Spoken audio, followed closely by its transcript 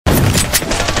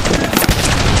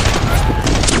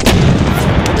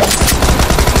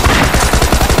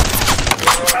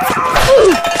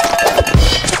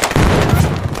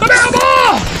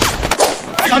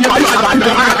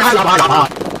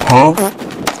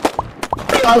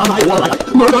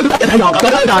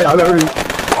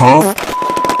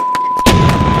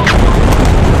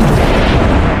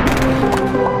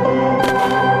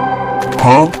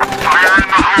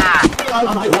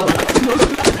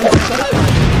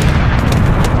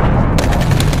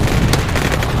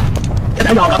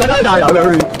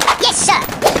Yes, sir.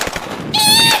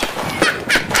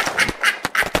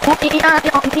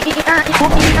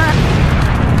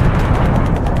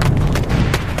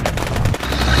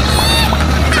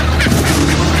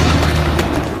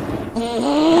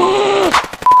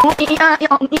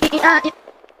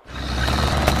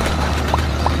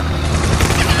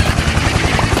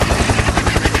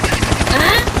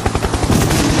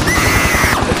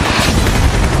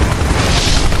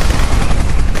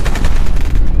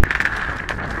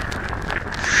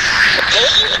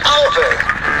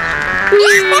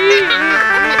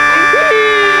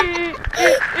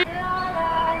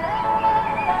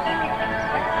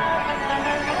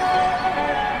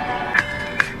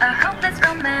 I hope it's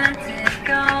romantic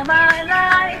all my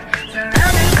life,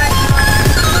 surrounded by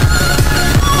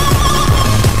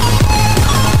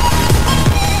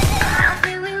I'm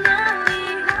feeling lonely.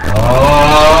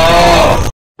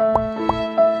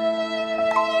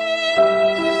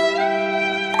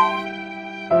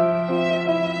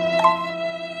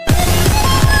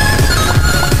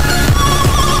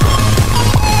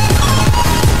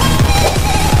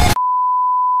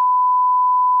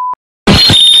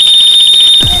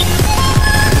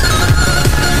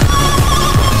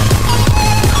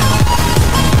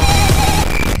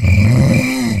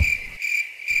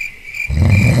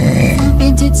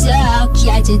 To talk,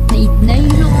 jij zit niet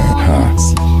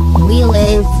Nederlands. We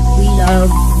live, we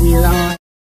love, we love.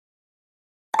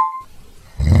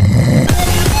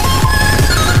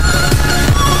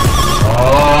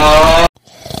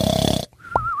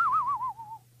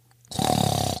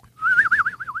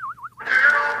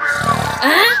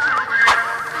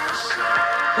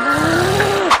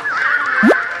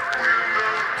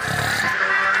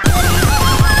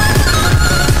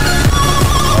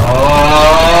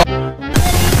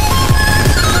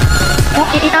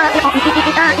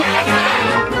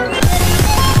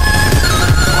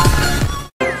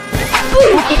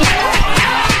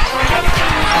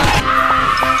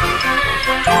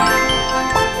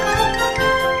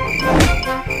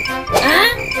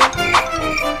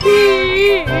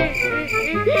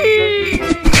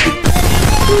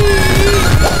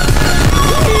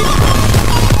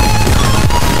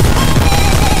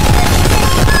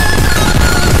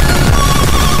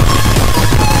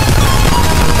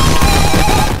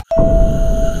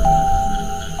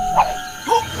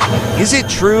 Is it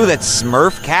true that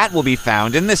Smurf Cat will be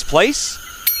found in this place?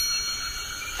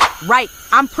 Right,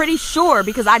 I'm pretty sure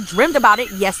because I dreamed about it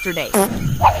yesterday.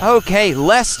 Okay,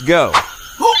 let's go.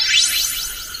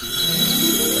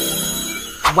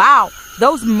 Wow,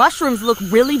 those mushrooms look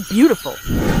really beautiful.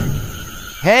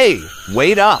 Hey,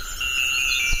 wait up.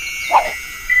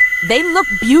 They look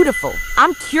beautiful.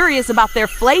 I'm curious about their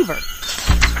flavor.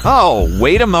 Oh,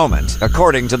 wait a moment.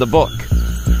 According to the book,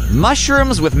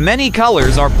 mushrooms with many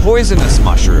colors are poisonous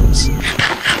mushrooms.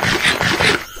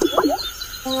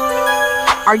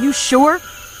 Are you sure?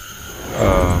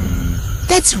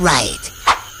 That's right.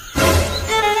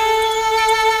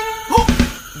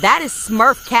 That is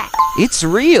Smurf Cat. It's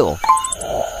real.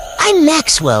 I'm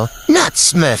Maxwell, not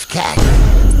Smurf Cat.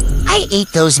 I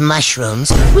ate those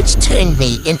mushrooms, which turned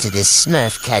me into this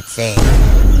Smurf Cat thing.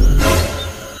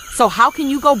 So how can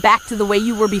you go back to the way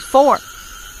you were before?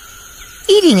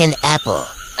 Eating an apple.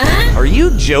 Are you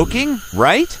joking,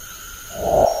 right?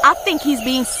 I think he's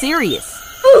being serious.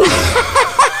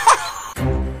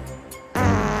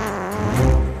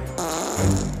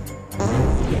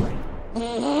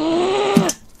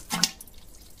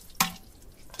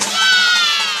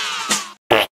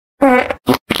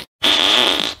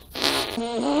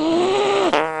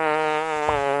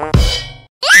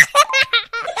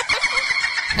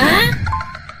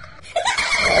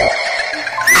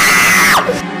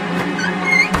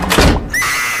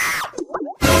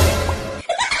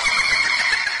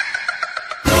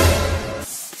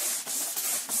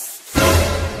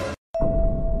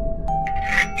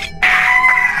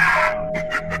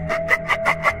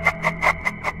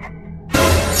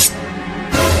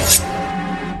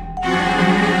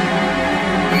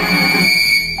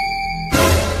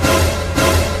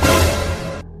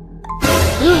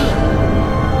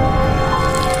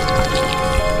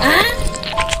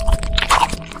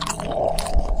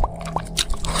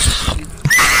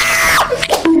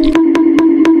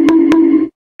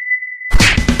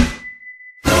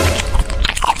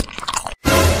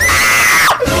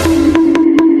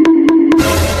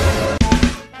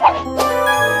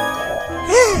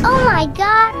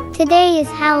 Today is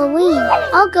Halloween.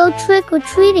 I'll go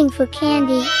trick-or-treating for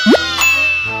candy.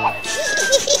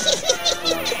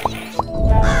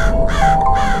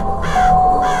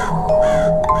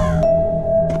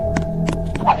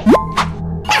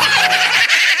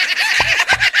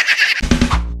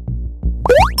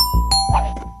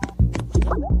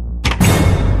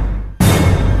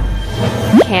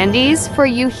 Candies for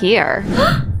you here.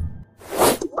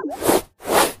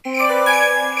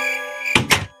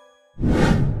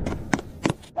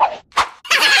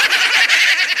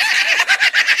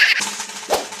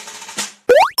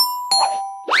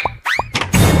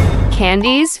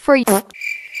 Candies for you.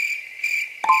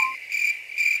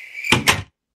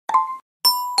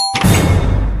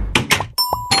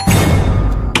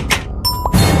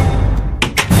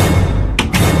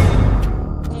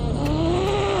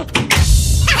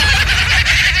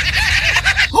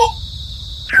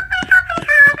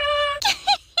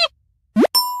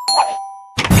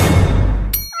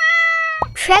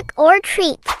 Trick or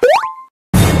treat.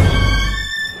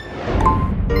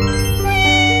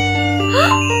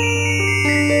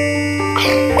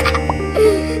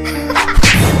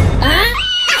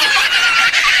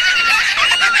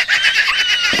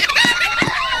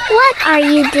 What are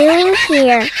you doing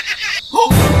here?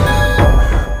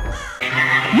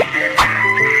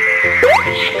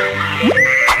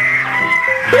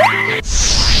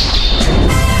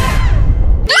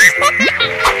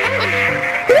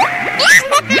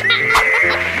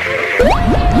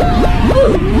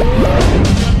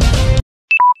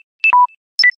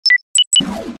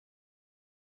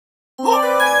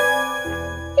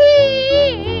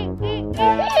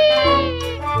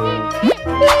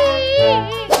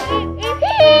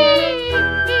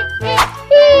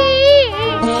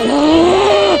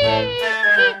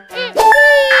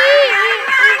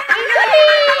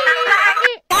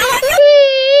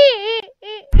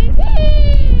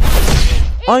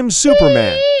 I'm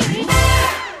Superman.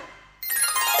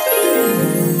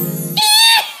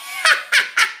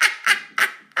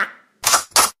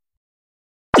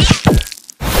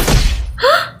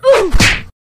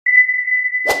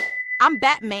 I'm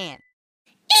Batman.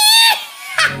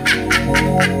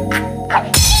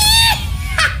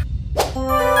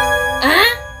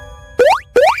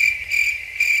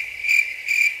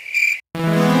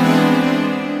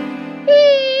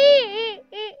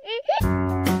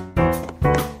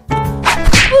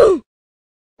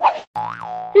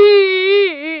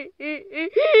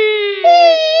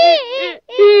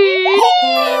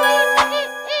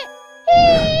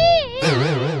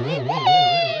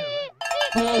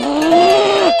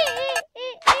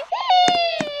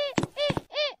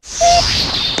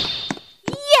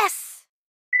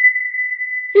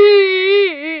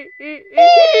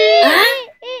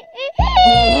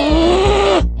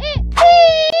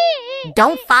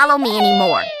 Don't follow me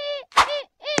anymore.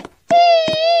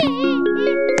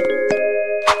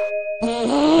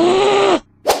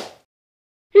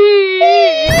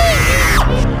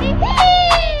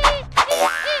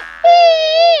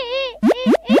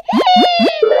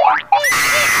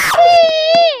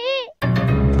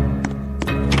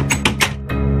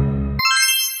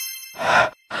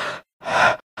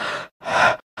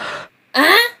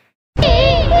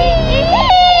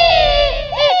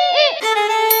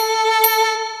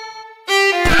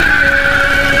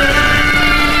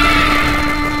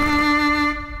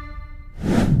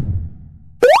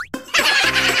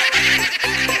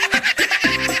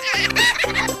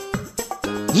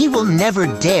 You will never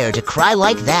dare to cry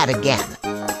like that again.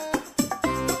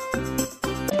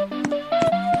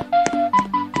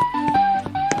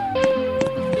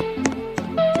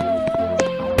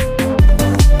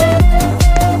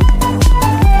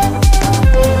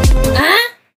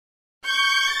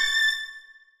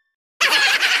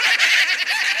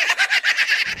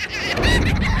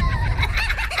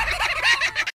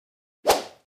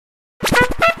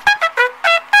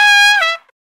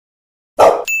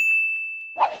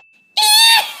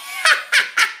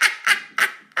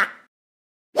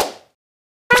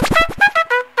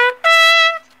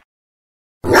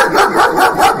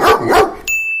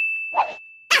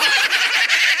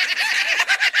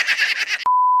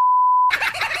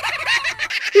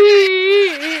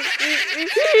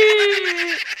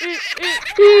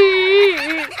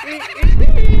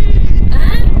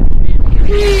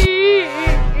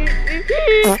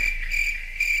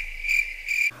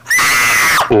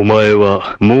お前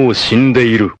はもう死んで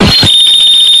いる。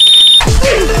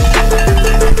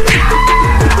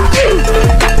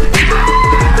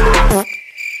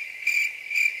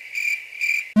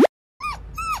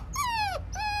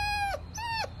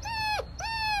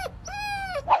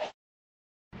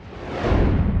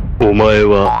お前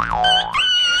は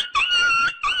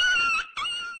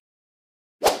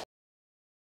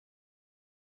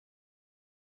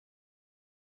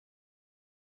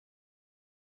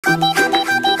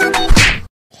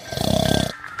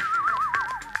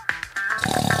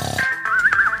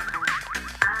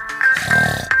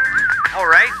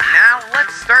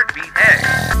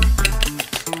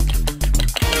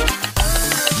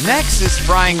Max is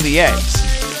frying the eggs.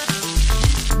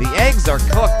 The eggs are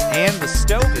cooked and the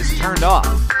stove is turned off.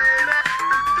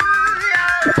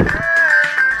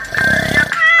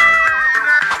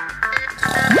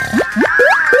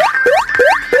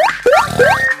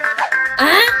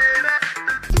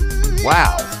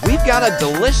 Wow, we've got a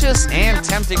delicious and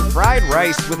tempting fried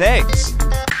rice with eggs.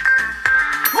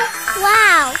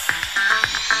 Wow.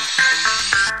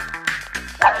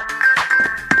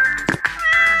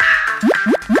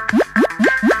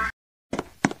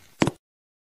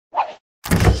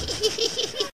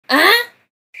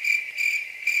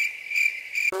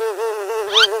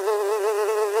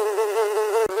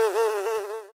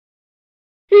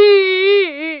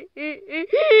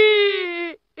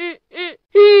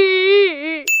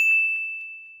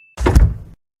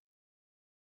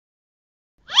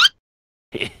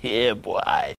 Yeah,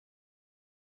 boy.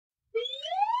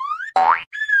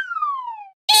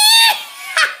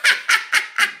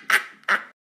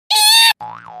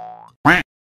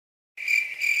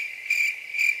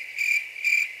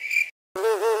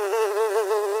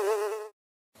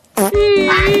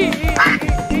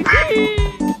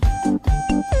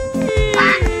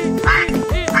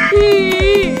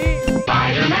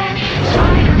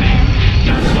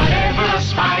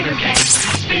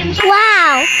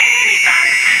 Wow.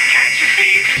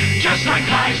 Just like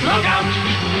flies, look out!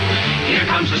 Here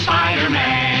comes the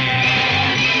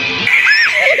Spider-Man.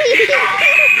 He's got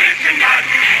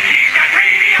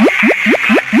radio.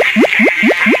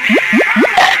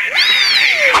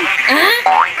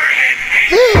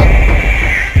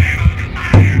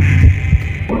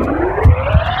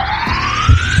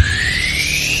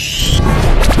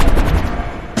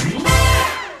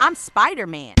 I'm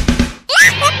Spider-Man.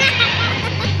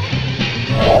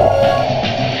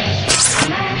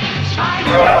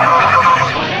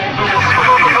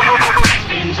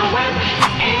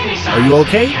 Are you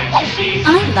okay?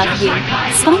 I love you.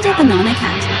 Spider Banana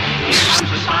Cat.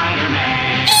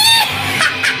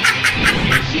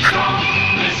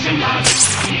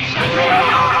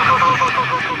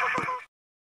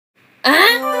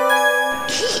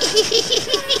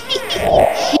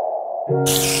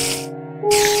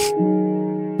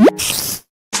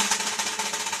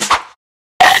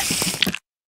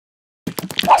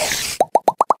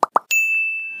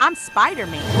 I'm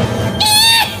Spider-Man.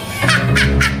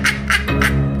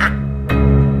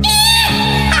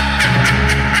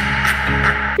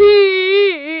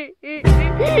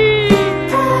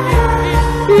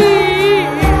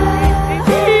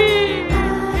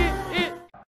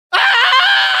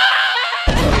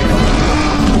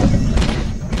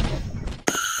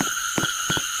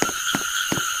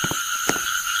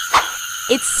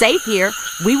 It's safe here.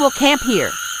 We will camp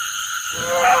here.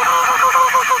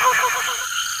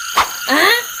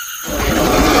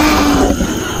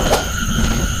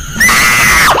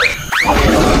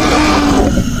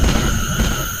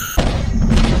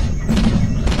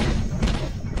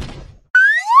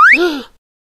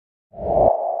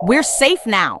 We're safe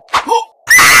now.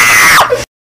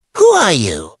 Who are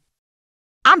you?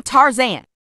 I'm Tarzan.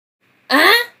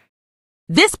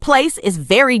 This place is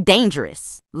very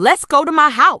dangerous. Let's go to my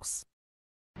house.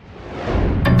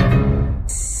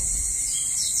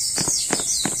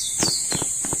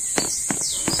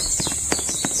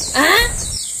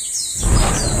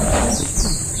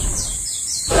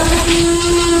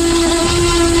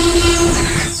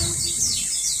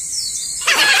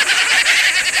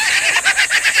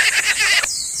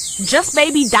 Just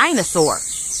baby dinosaur.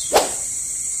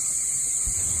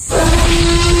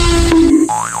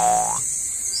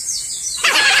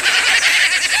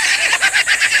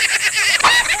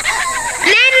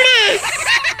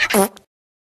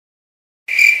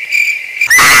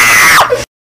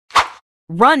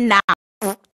 Run now.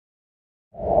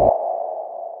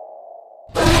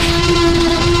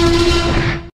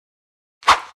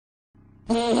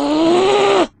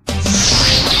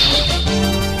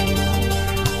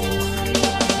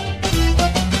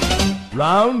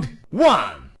 Round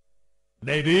 1.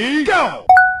 Ready, go!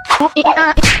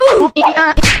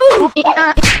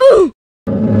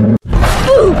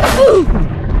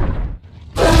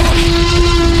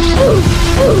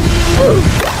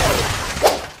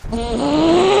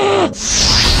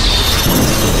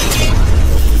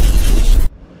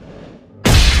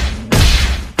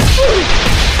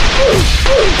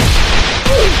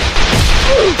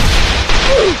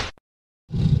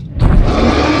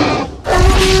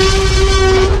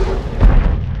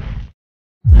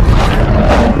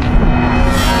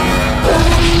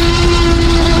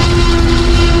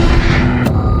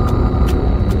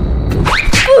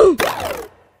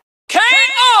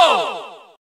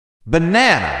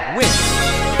 Banana wins.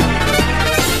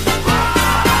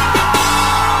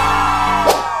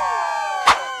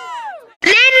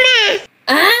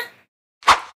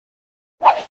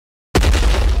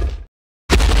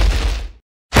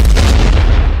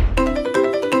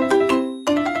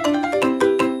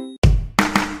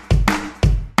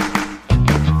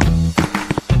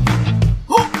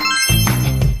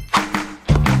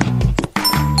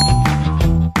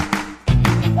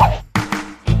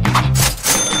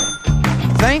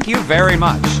 you very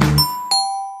much.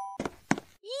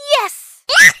 Yes!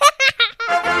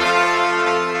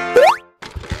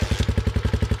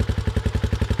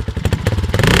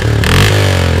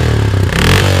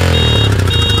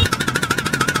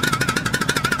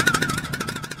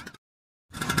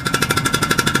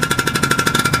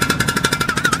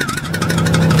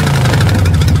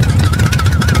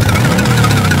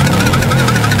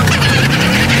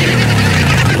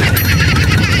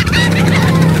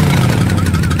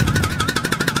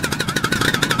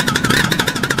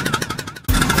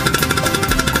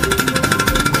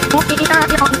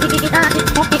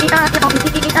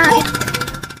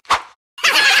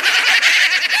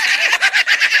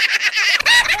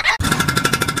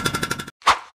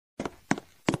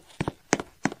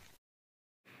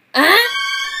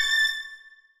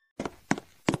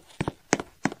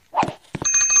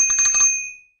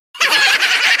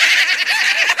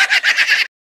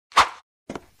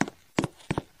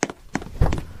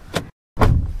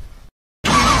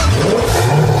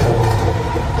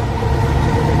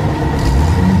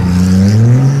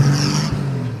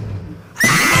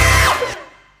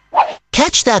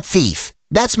 Catch that thief.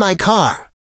 That's my car.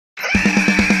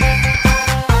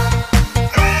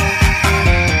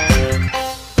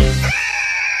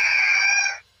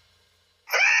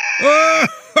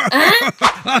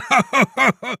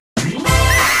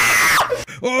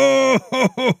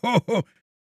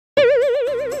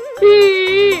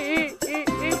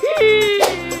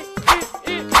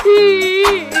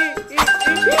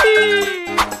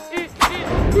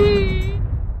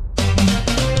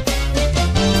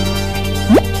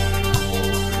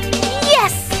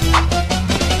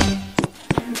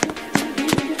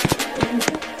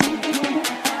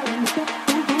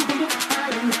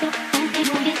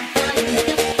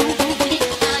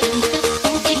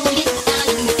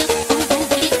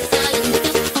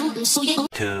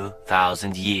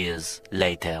 Thousand years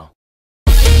later.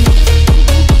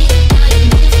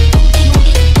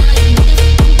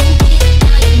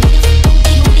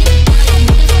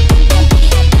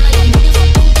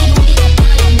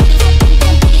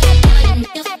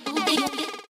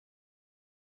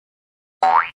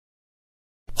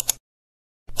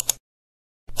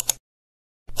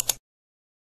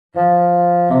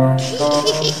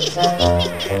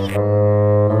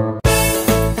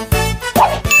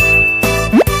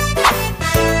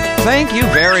 Thank you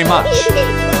very much.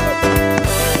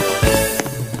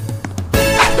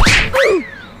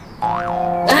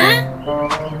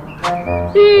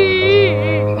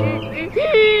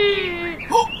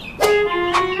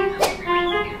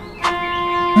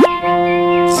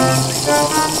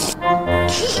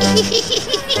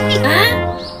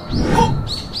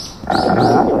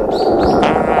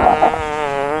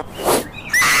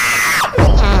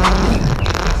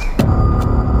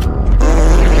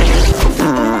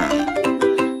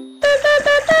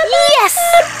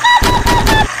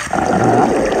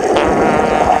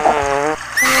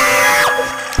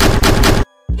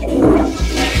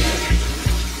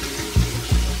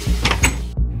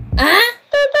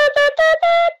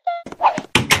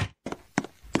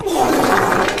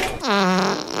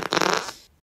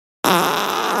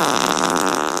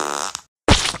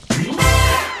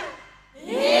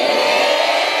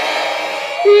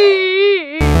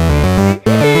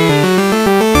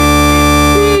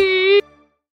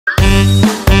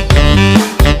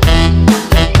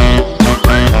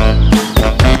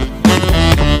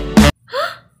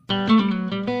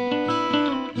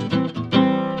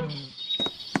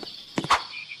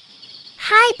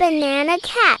 Hi, Banana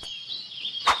Cat.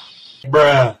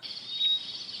 Bruh.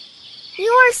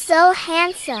 You're so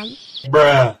handsome.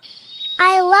 Bruh.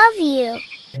 I love you.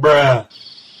 Bruh.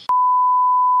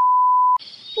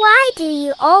 Why do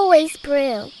you always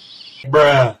brew?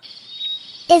 Bruh.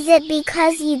 Is it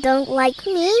because you don't like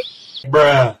me?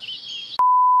 Bruh.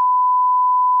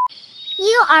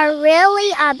 You are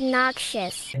really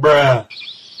obnoxious. Bruh.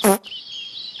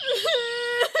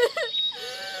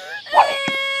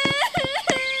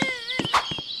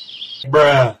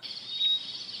 Bruh.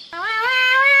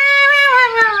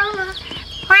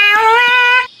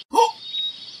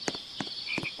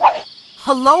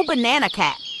 Hello, Banana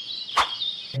Cat.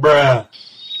 Bruh.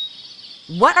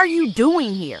 What are you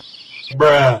doing here?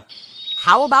 Bruh.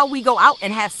 How about we go out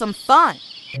and have some fun?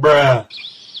 Bruh.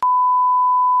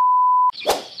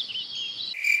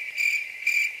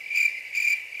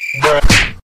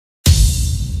 Bruh.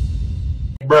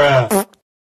 Bruh.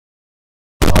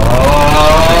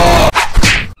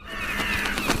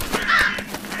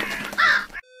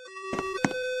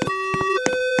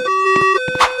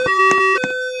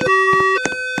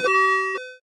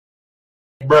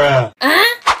 Bruh.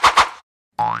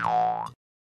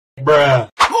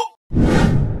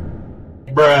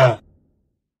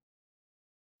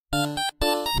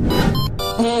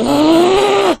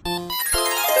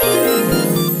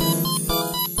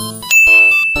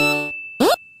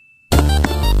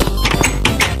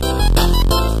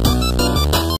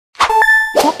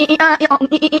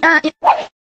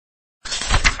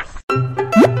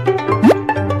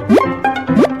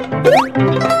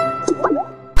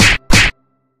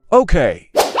 Okay.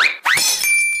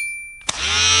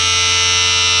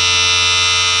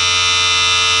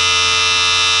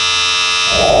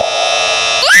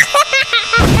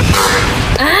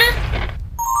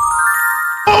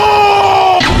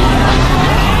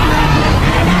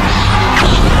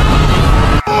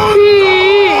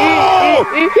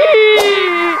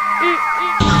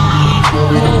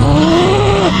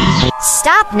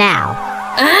 Stop now.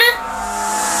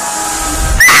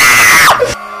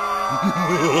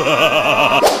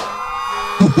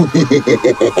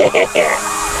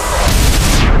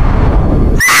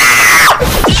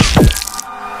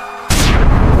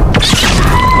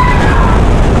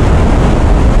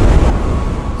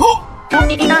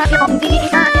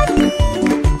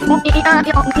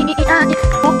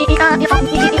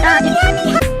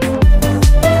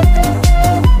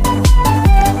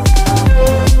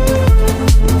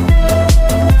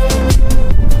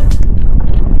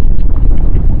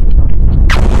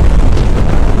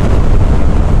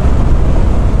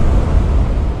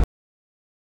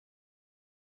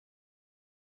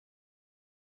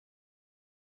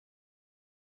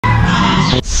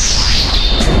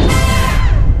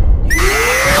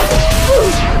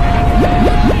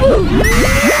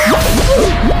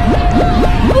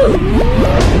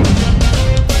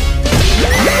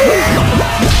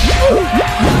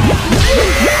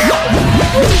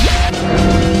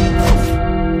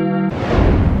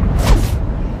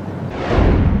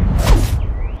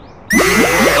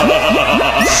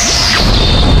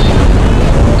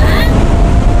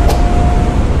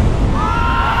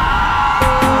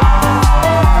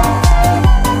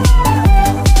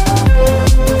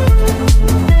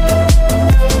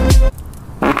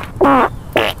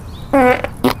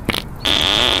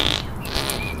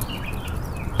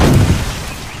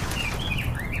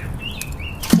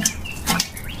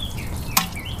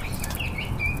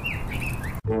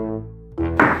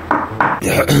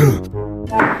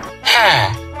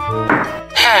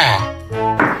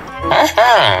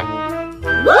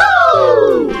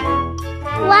 Woo!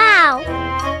 Wow!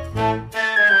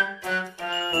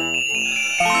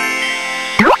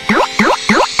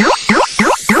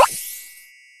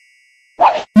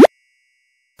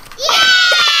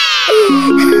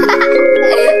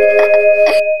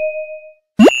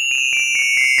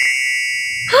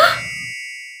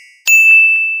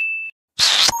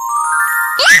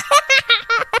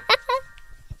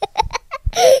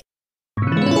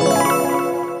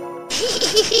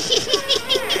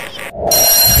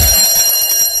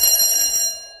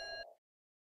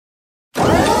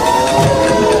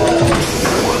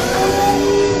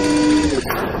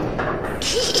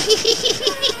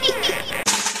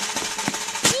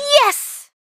 Yes!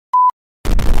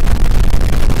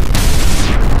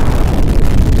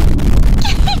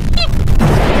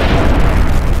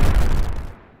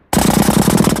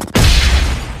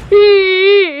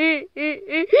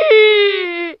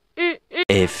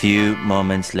 'A few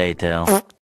moments later. Huh?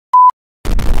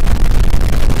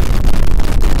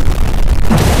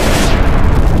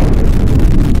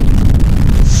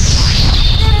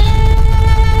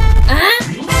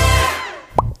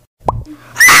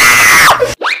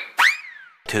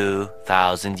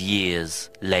 2,000 years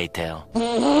later.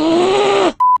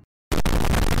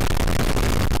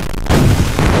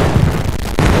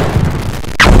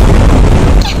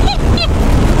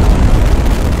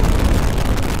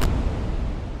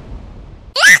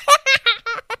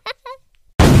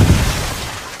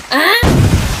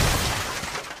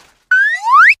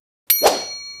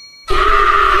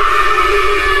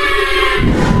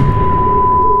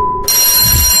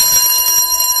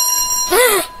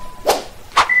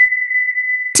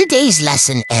 Today's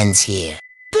lesson ends here.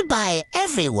 Goodbye,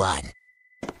 everyone.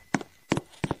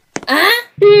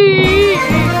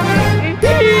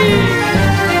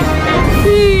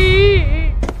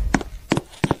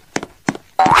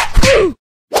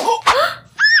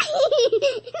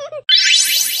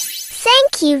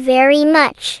 Thank you very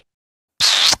much.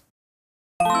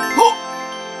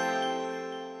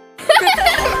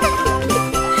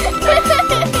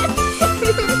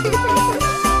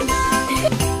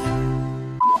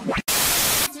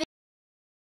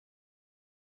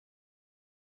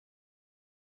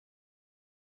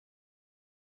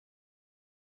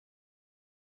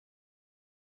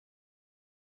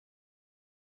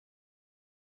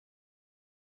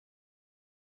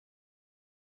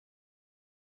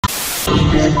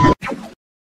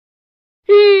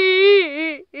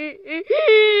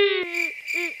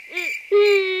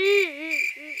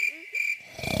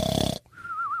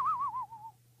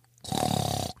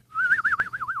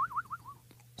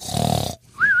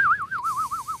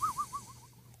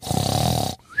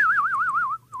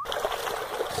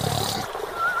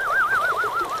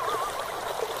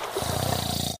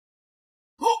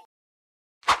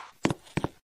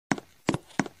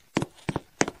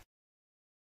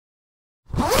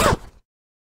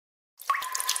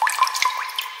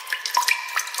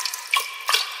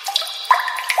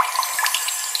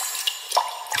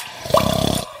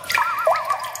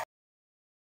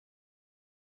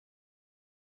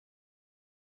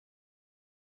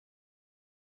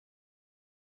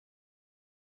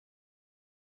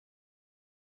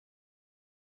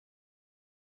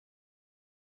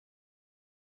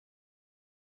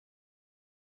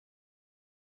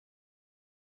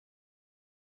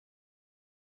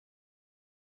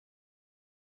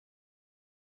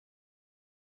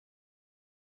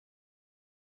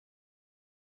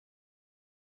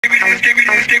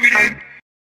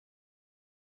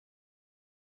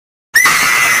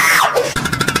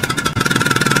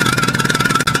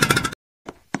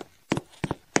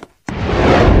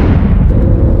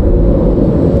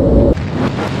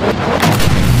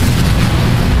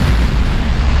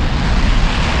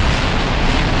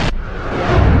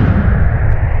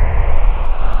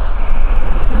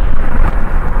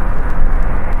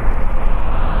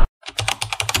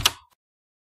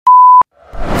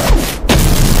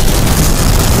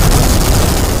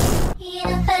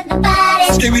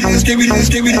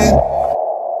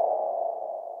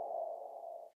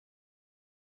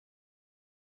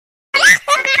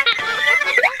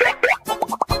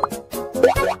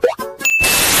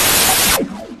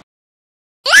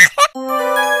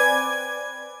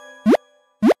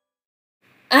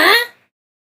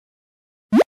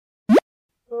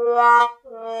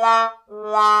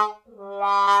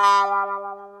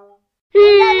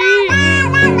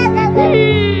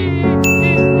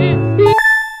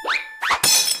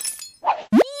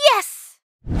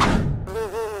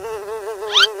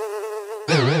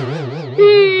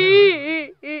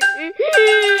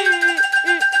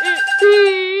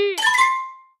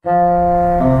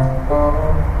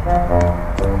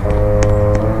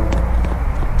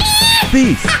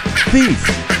 Thief!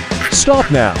 Thief! Stop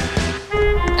now!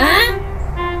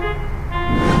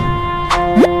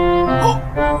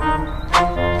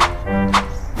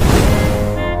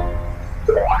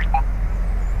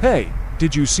 Hey,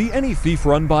 did you see any thief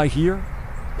run by here?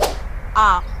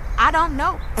 I don't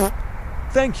know.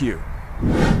 Thank you.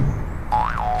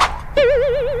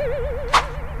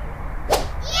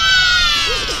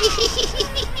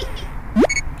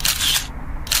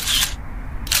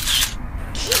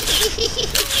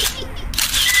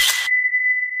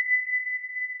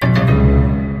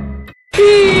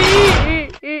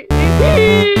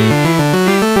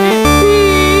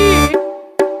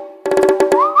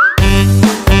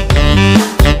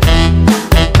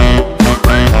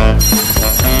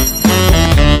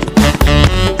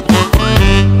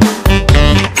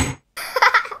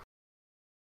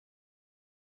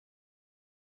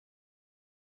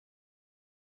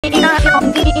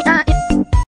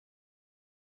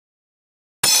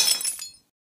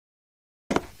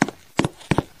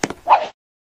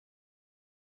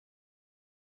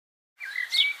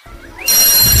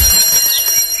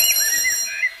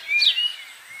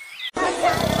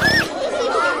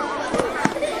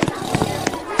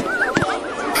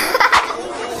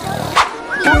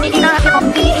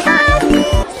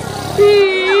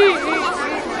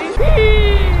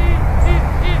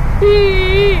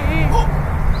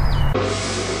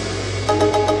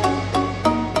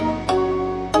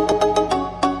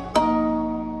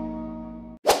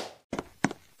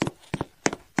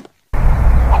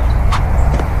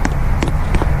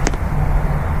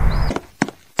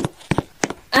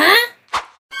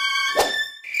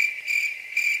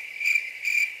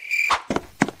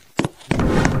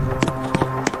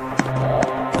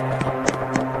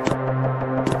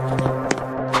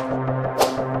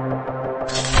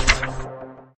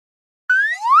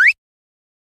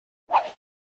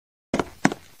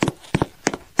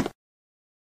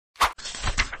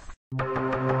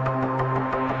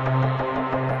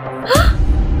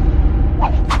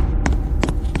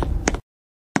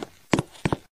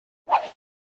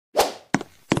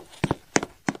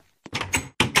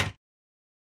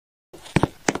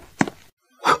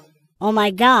 Oh my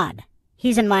God,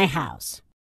 he's in my house.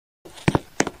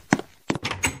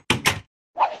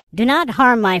 Do not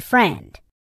harm my friend.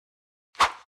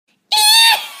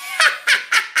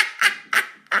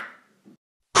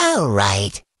 All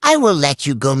right, I will let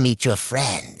you go meet your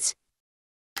friends.